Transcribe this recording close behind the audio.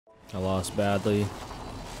I lost badly.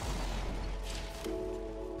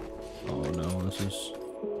 Oh no, this is...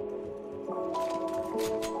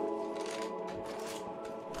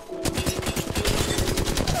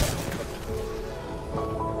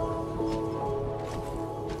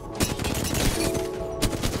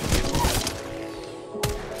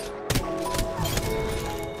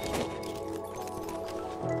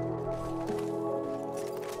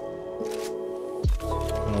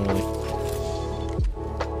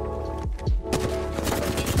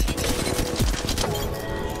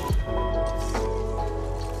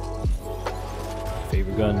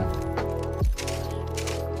 favorite gun.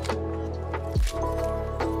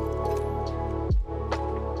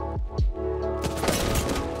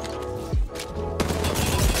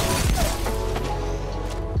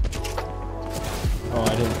 Oh,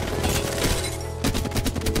 I didn't.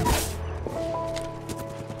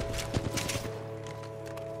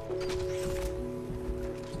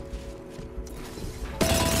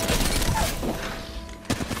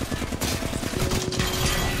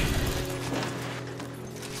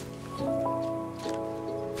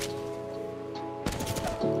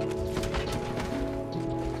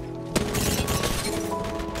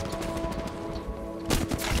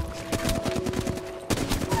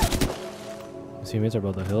 Teammates are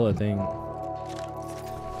above the hill, I think.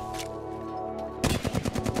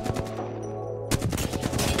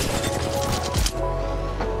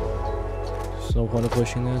 There's no point of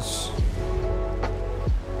pushing this.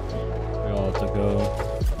 We all have to go.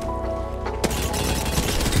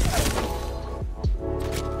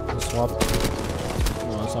 Let's swap.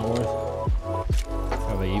 No, it's not worth. I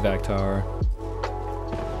have an evac tower.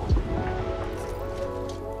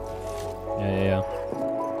 Yeah.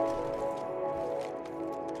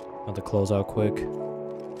 Have to close out quick.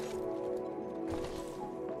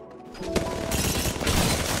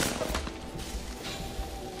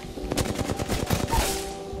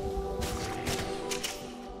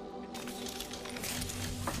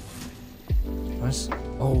 Nice.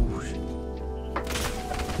 Oh,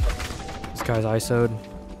 this guy's ISO'd.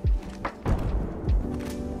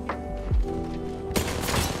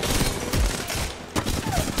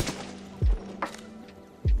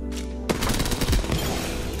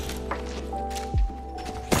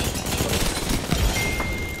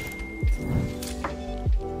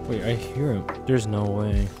 Wait, I hear him. There's no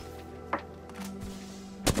way.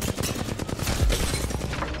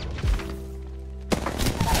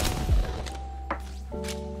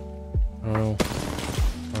 I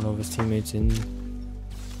don't know if his teammates in.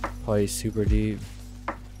 Probably super deep.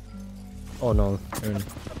 Oh no, they're in.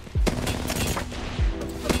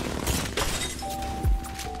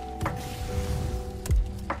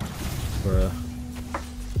 Bruh.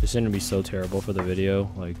 This is gonna be so terrible for the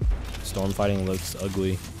video. Like, storm fighting looks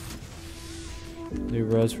ugly. They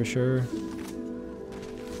res for sure.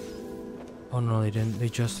 Oh no, they didn't. They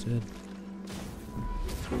just did.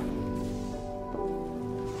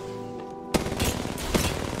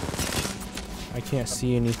 I can't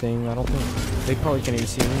see anything. I don't think they probably can't even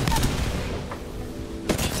see me.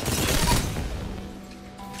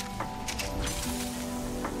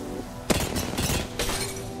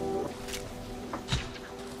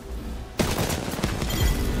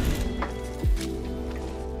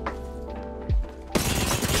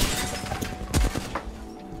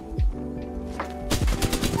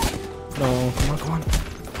 No, come on.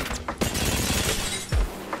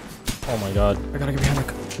 Oh my god. I gotta get behind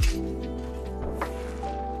the...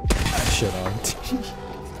 Shit on.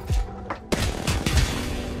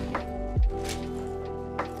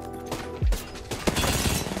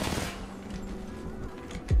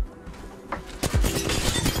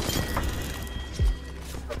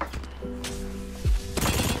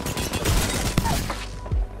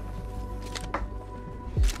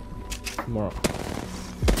 More.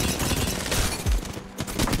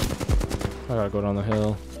 I gotta go down the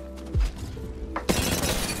hill.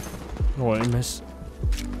 Oh, I missed.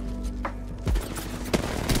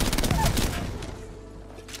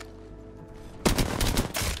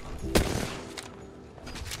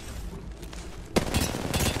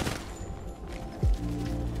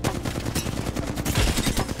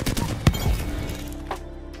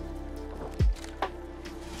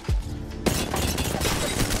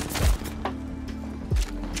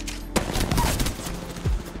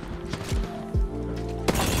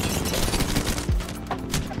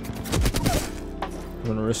 I'm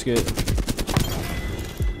gonna risk it.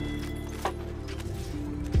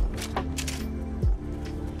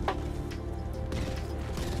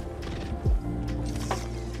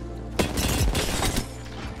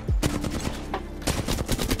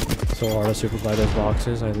 So hard to super glide those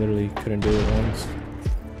boxes, I literally couldn't do it once.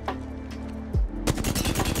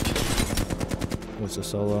 it's a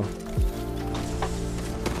solo.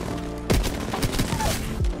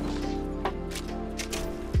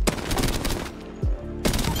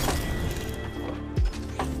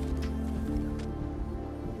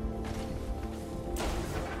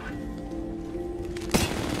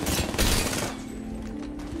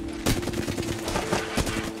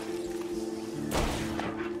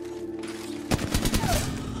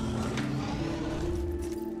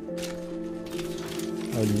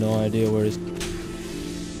 I have no idea where it is.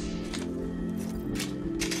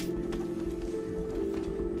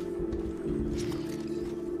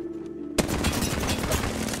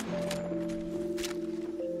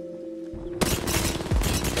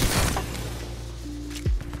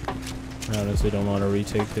 I honestly don't know how to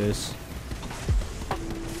retake this.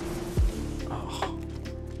 Oh.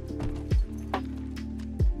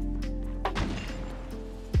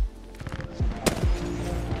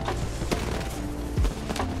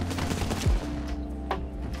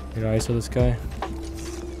 Get eyes of this guy.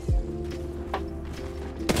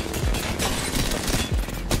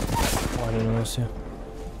 Oh, I didn't notice you.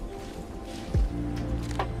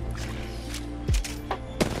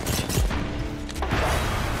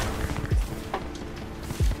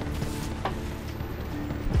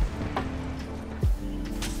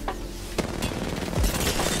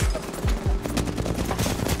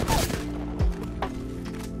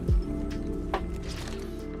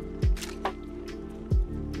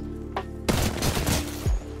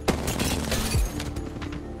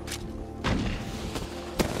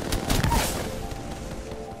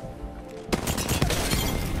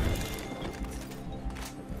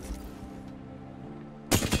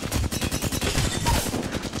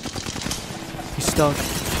 Stuck.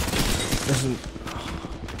 Doesn't.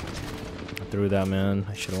 I threw that, man.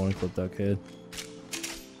 I should have only clipped that kid.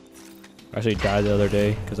 I actually died the other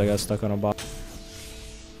day because I got stuck on a box.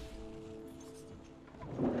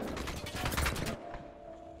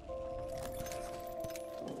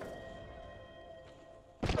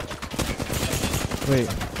 Wait.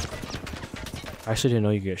 I actually didn't know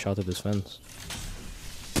you could get shot through this fence.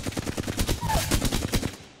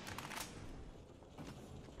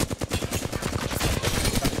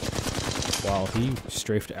 Wow, he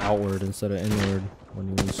strafed outward instead of inward when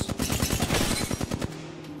he was...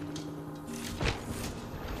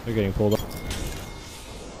 They're getting pulled up.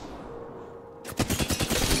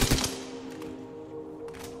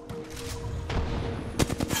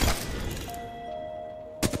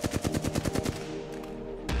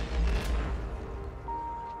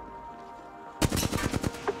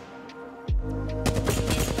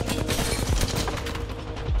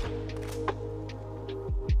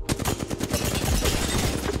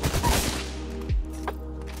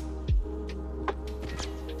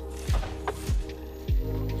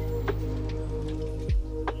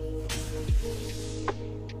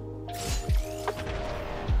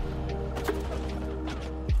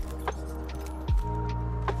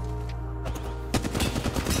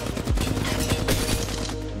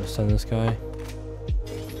 Send this guy.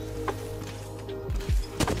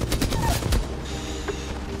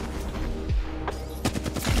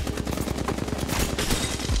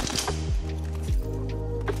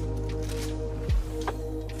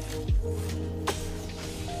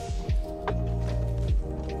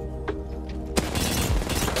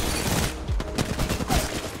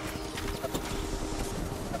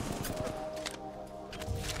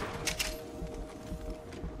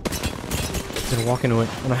 They're walking away.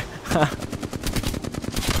 And I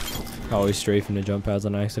always strafing the jump pads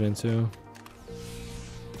on accident too.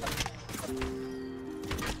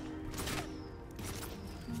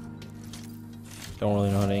 Don't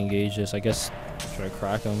really know how to engage this. I guess try to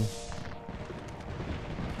crack him.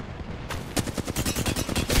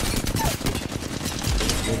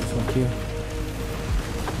 Thank you.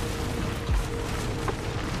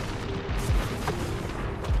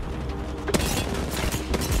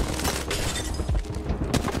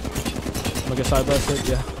 Like a side blast it,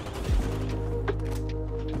 yeah.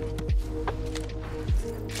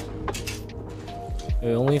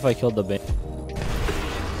 Only if I killed the bait.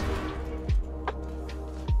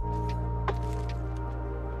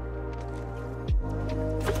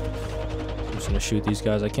 I'm just gonna shoot these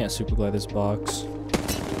guys. I can't super glide this box.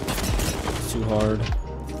 It's too hard.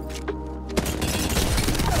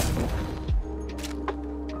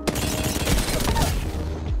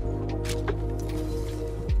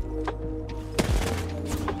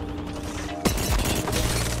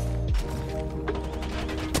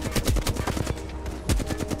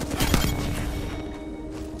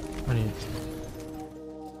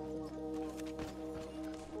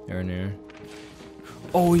 They're in there.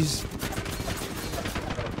 Oh, he's...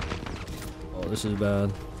 Oh, this is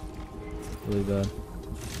bad. Really bad.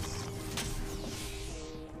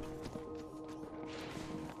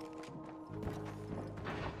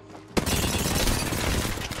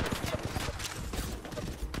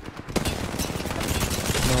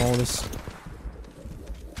 No, there's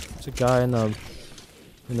a guy in the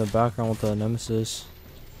background with the nemesis.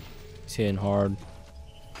 He's hitting hard.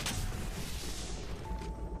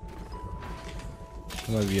 It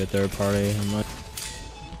might be a third party. I might.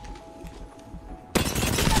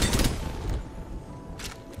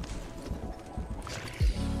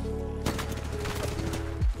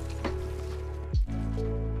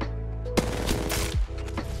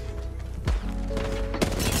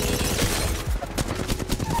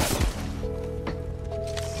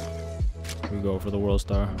 We go for the world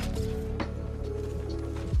star.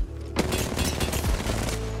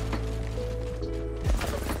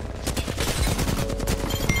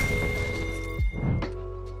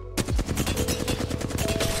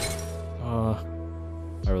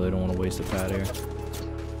 I really don't want to waste a pad here.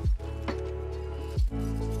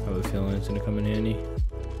 I have a feeling it's gonna come in handy.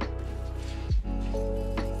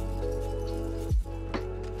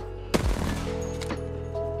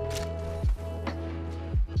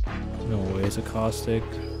 No way, it's a caustic.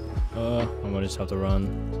 I might just have to run.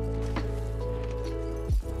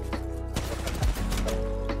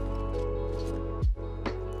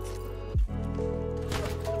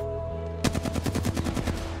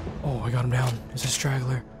 Oh, I got him down. It's a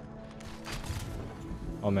straggler.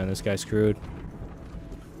 Oh man, this guy's screwed.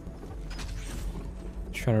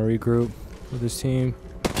 He's trying to regroup with his team.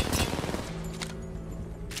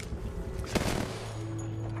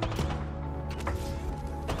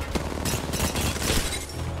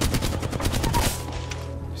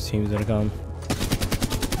 His team's gonna come.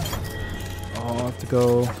 Oh, I have to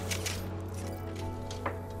go.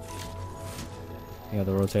 I have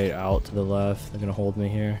to rotate out to the left. They're gonna hold me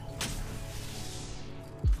here.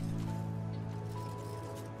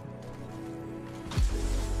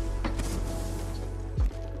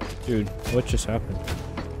 Dude, what just happened?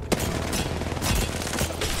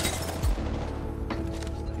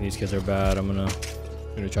 These kids are bad. I'm gonna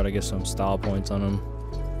try to get some style points on them.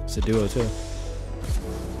 It's a duo too.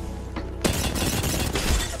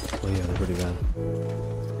 Oh yeah, they're pretty bad.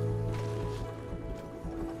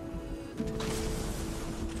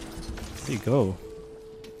 Where'd you go?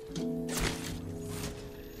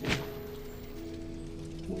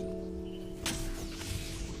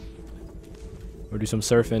 We'll do some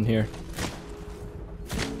surfing here.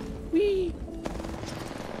 Whee!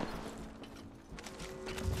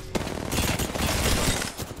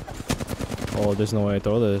 Oh, there's no way I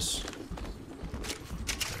throw this.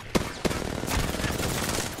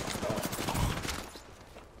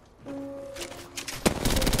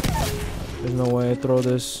 There's no way I throw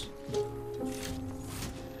this.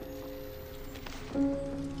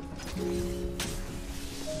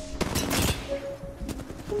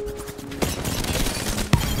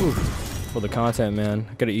 Oof. For the content, man.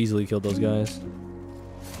 I could have easily killed those guys.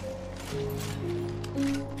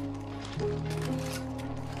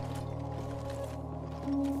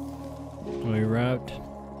 Are we wrapped?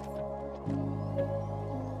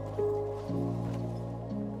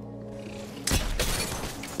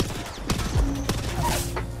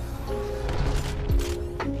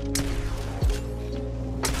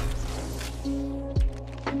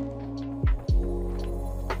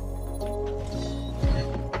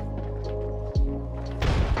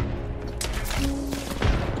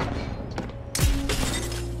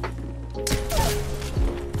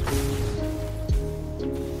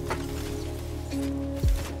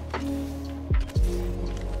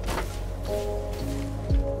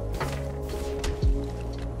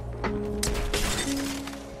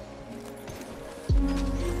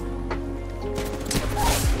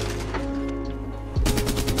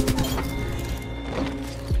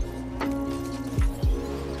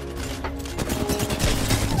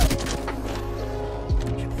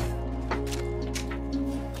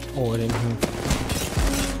 Oh, I didn't hear.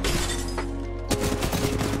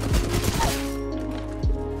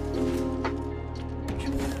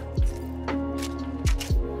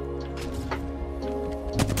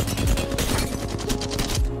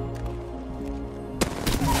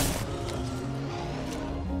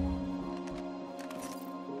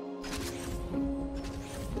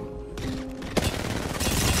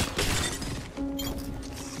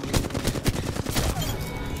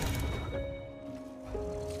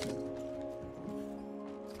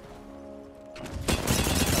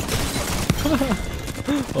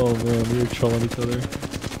 Oh man, we were trolling each other.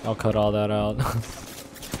 I'll cut all that out.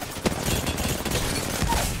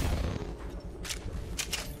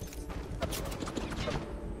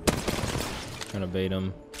 bait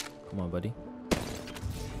him. Come on, buddy.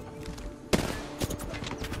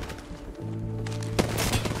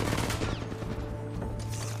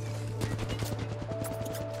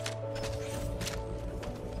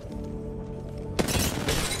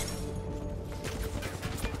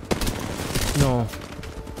 No.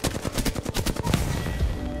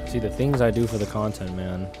 See, the things I do for the content,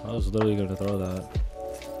 man. I was literally gonna throw that.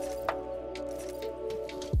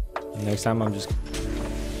 Next time I'm just...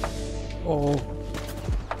 Oh.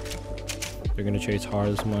 They're gonna chase hard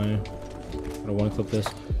as mine. I don't want to clip this.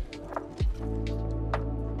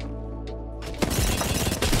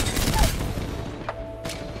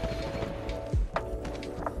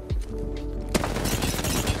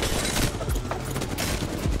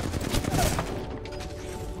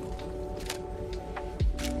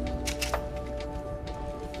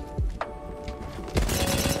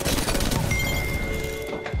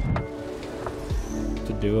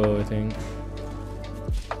 Duo, I think.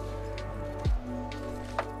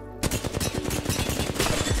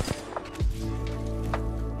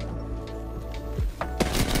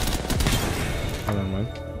 Oh, never mind.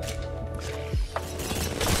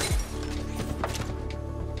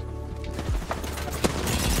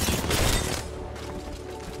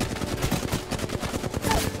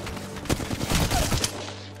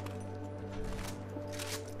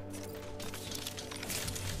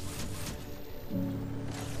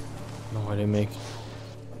 No, I didn't make.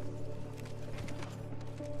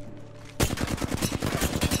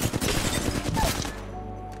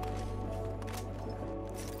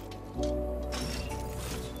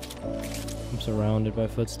 I'm surrounded by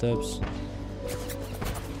footsteps.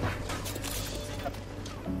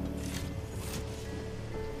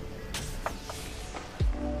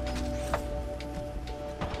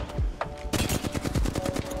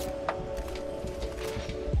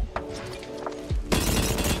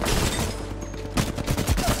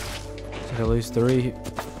 At least 3.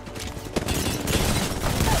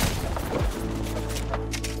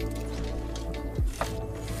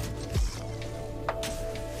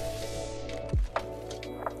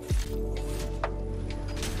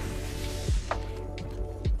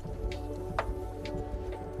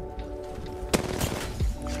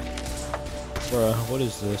 Bruh, what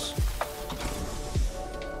is this?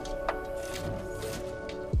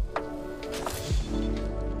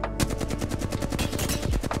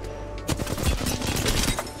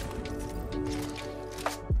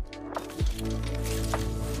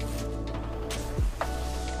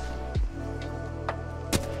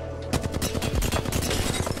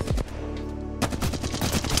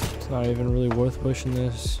 Not even really worth pushing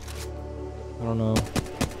this. I don't know.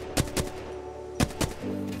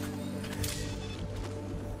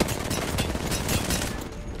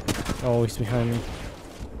 Oh, he's behind me.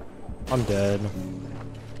 I'm dead.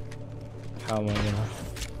 How am I gonna...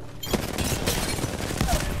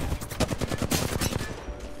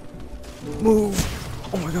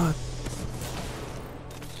 Move! Oh my god.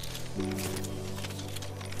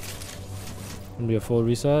 Gonna be a full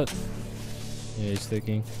reset? Yeah, he's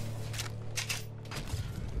sticking.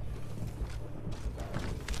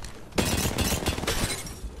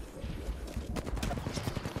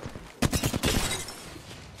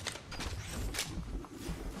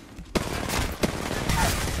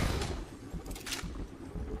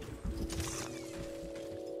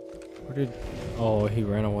 Where did... Oh, he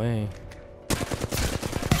ran away. I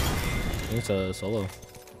think it's a solo.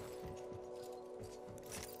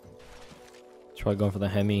 He's probably going for the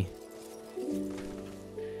Hemi.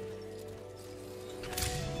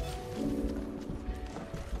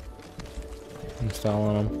 I'm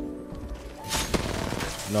stalling him.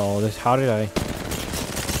 No, this... How did I...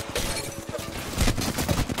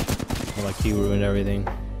 Oh, like he ruined everything.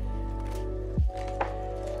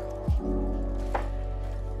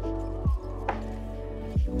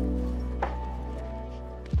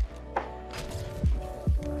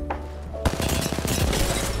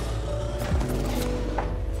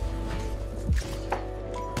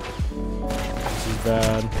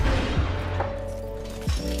 Bad.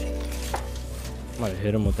 Might have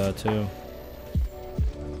hit him with that too.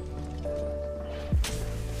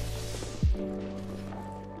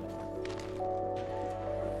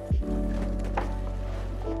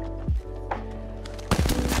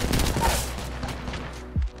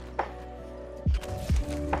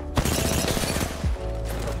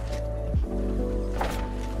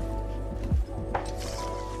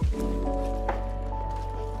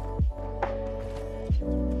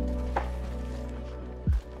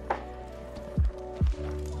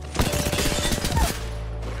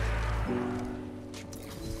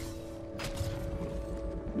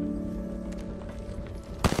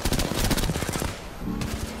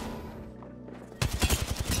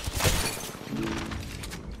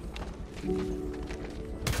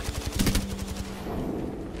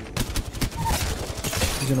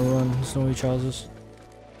 He's gonna run. He's no trousers.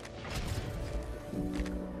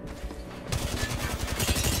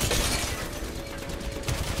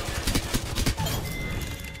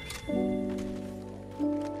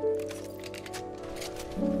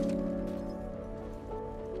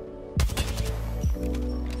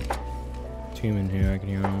 Team in here, I can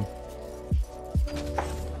hear him.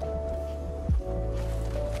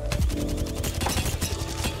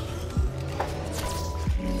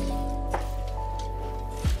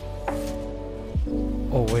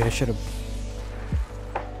 Oh wait, I should have.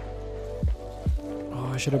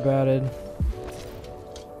 Oh, I should have batted.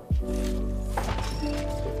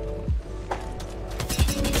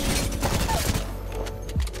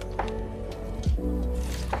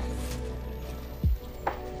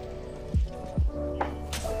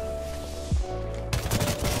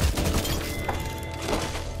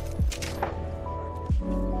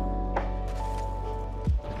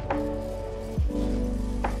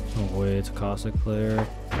 Oh wait, it's a Cossack player.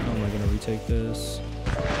 How am I gonna retake this?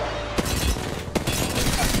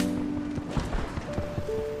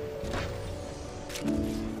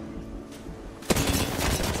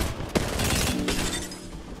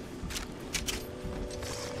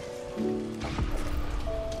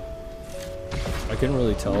 I couldn't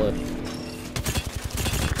really tell it.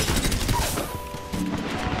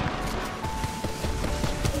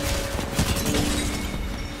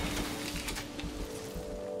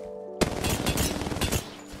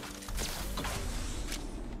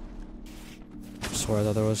 I swear I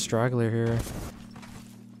thought there was a straggler here.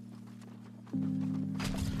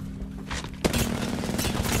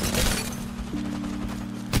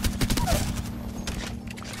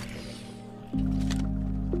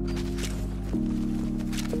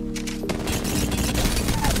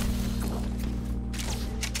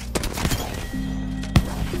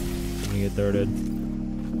 Get thirded.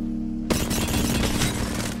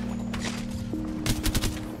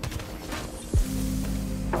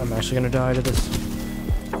 I'm actually gonna die to this.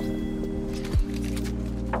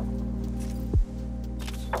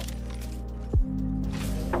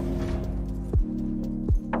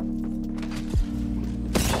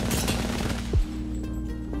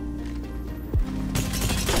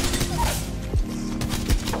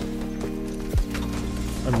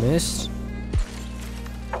 I missed.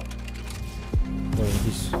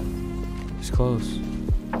 He's close.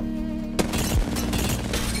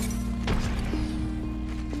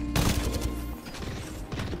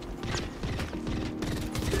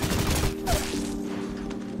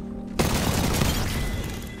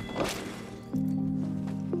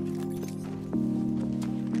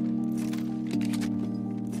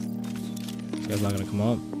 This guy's not gonna come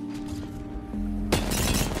up.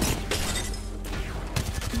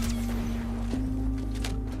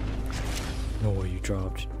 No way you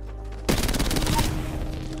dropped.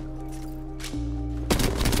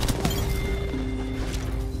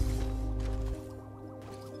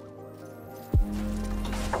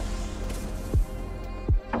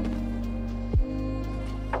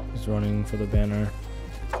 He's running for the banner.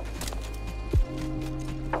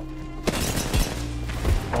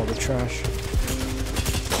 All the trash.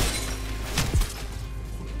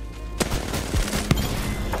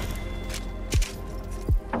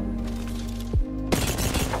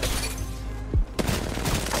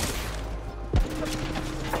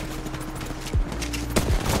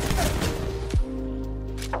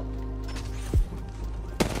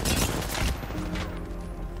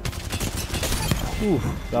 Ooh,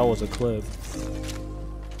 that was a clip.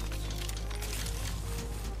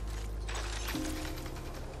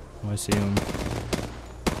 Oh, I see him.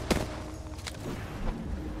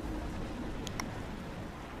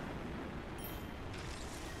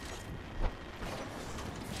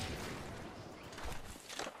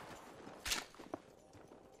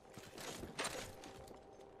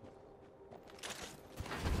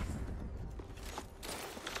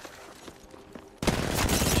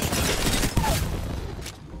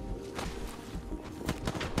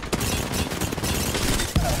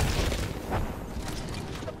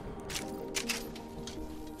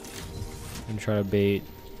 And try to bait,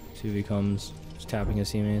 see if he comes. Just tapping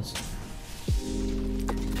his teammates.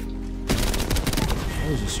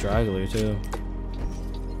 That was a straggler too.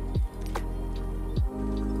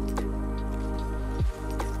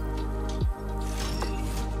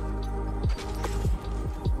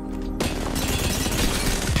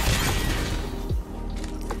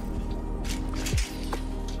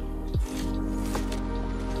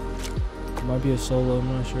 Might be a solo,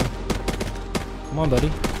 I'm not sure. Come on,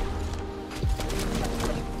 buddy.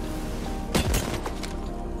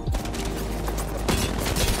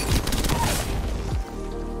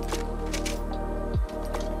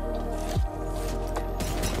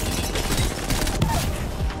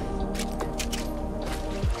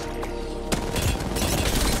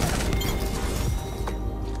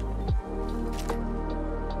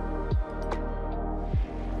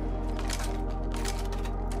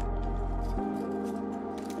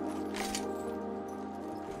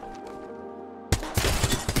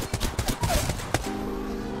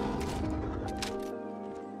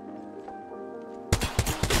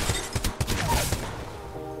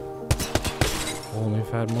 Only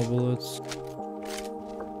if I had more bullets.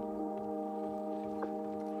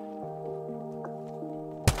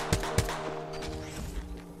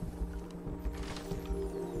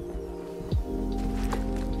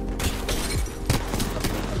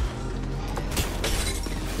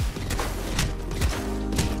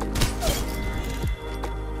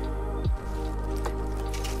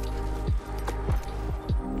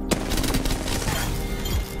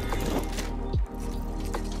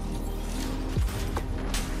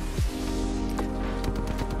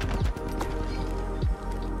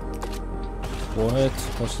 What?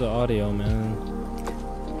 What's the audio, man?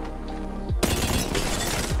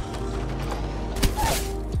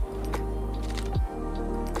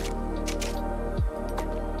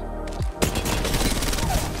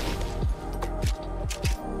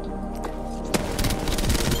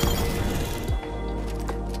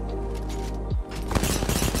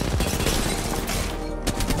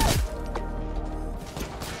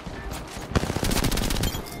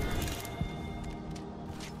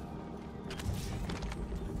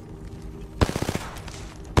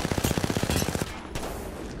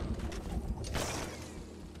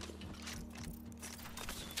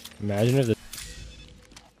 Imagine if the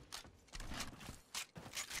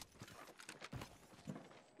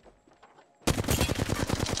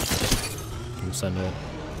send it.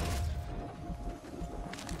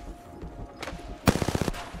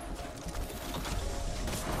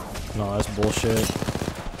 No, that's bullshit.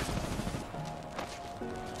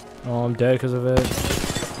 Oh, I'm dead because of it.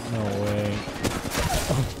 No way.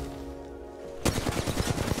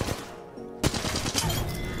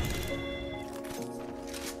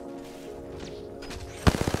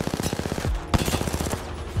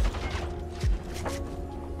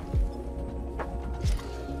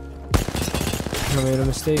 I made a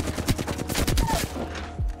mistake.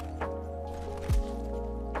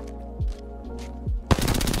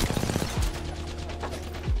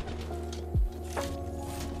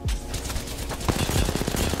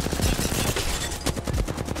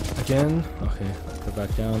 Again? Okay, go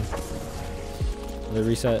back down. Let it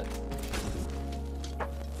reset.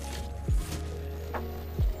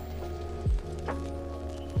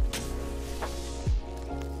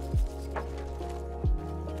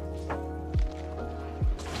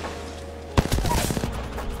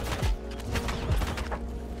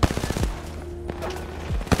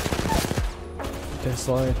 Okay,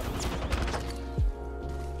 slide.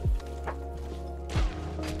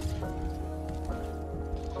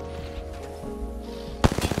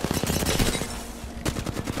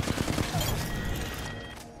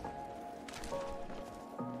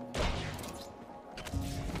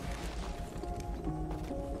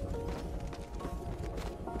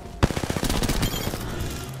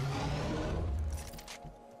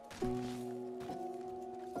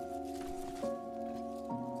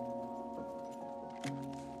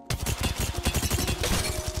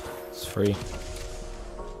 Free.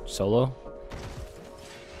 Solo?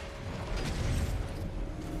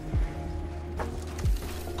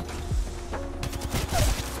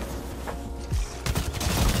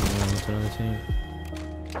 It's another team.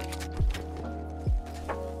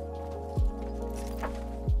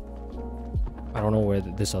 I don't know where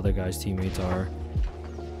this other guy's teammates are.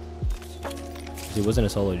 He wasn't a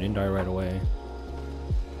solo, he didn't die right away.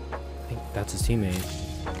 I think that's his teammate.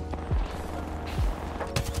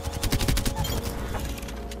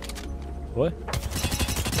 What?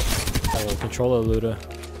 Oh, controller looter.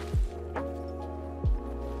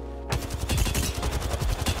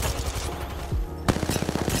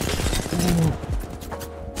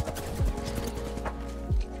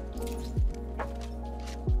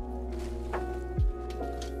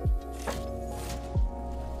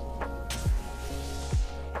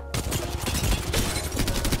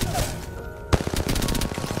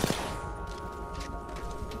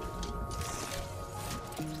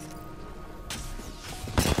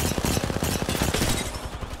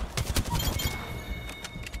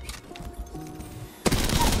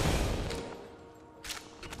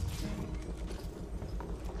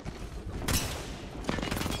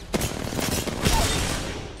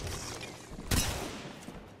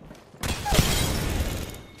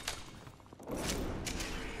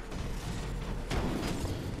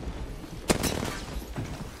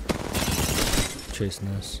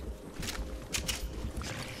 Chasing this.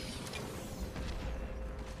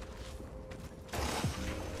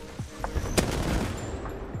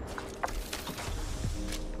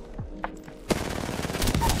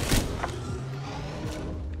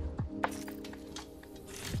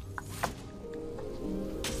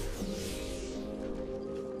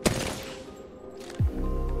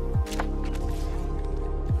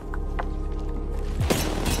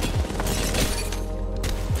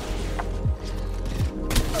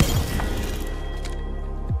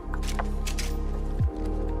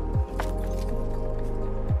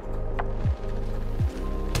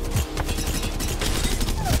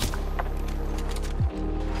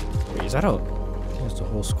 Is that a... There's the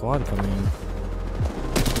whole squad coming in.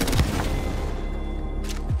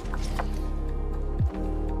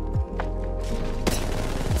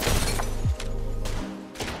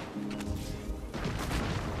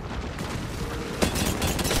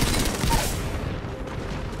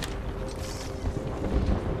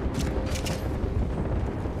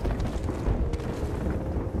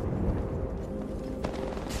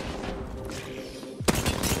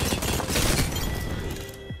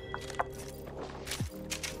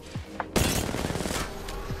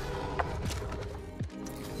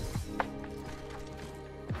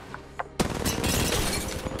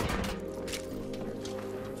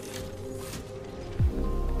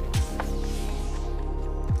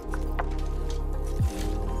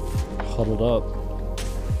 Huddled up.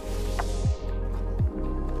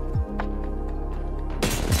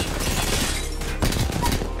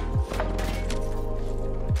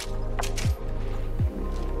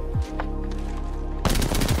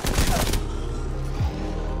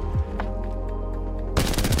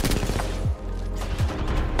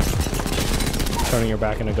 Turning your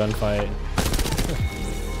back in a gunfight.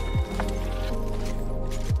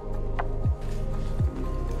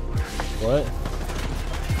 What?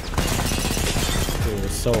 Dude,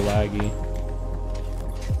 it's so laggy.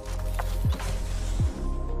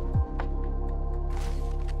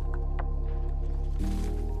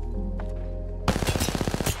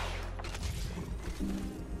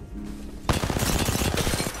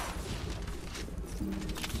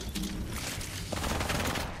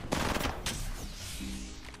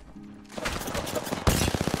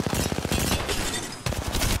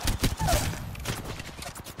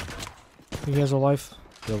 You guys are life?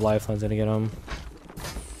 The lifeline's gonna get him.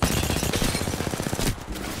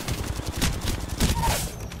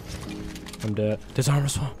 I'm dead. Disarm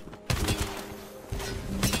as well.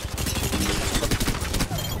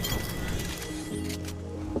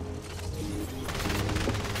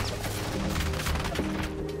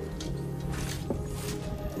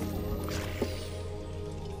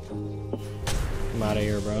 I'm out of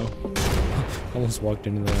here, bro. Almost walked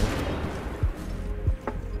into that.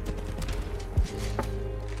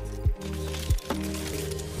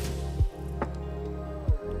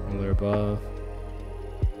 They're above.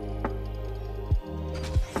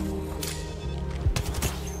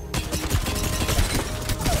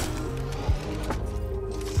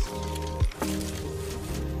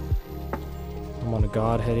 I'm on a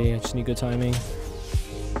god heady. I just need good timing.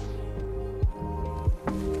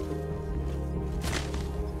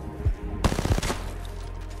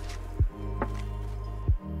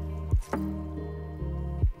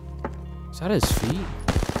 Is that his feet?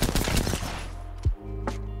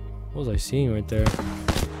 What was I seeing right there?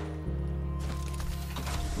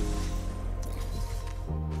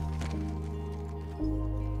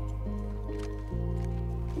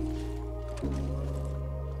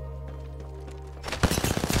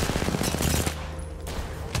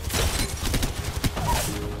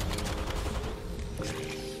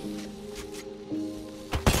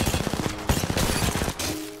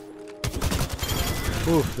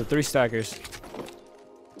 Ooh, the 3 stackers.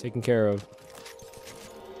 Taken care of.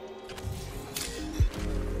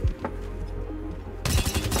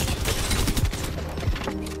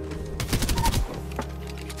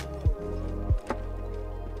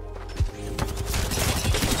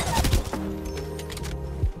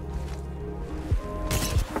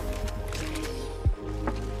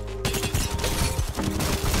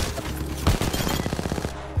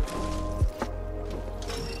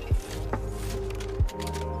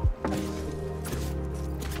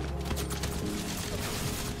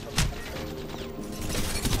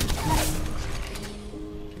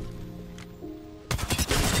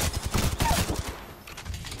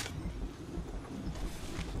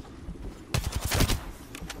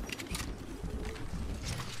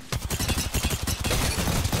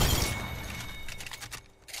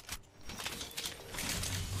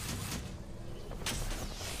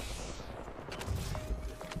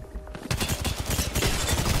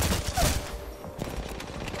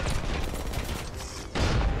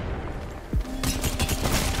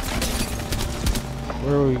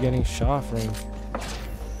 Where are we getting shot from?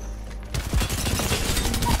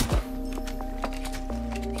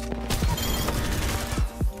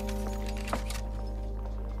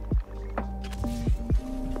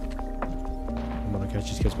 I'm gonna catch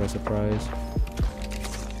these kids by surprise.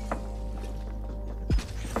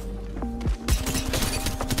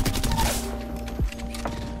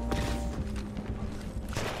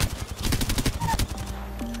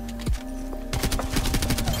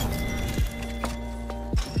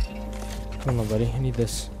 Come on, buddy. I need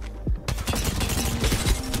this.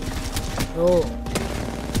 Oh.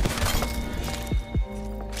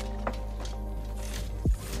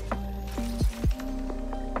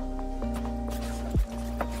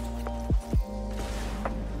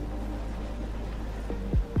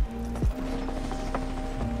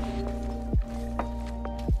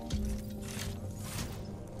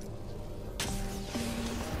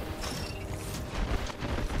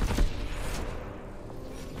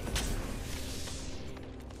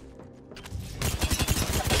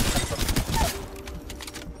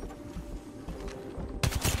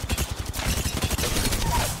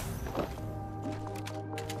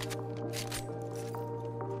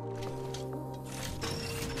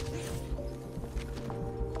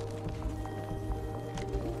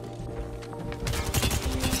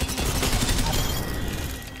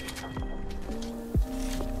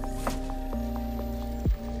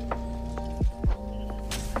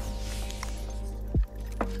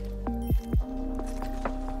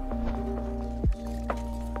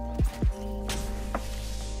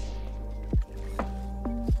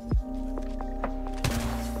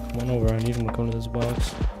 Come on over, I need him to come to this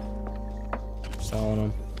box.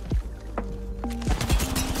 Selling him.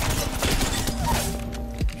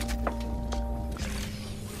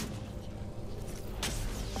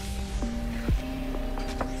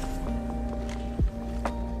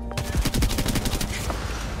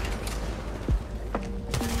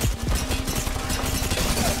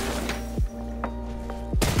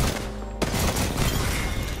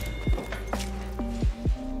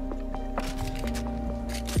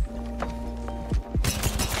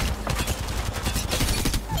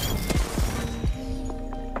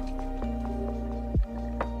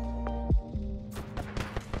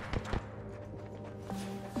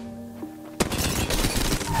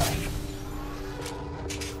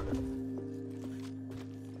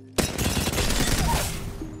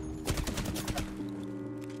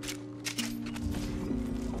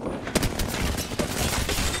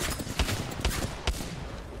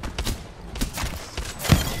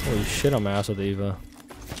 Holy shit, I'm ass with Eva.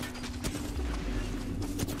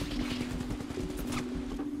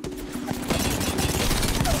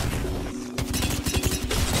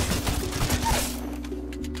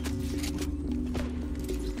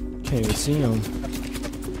 Can't even see him.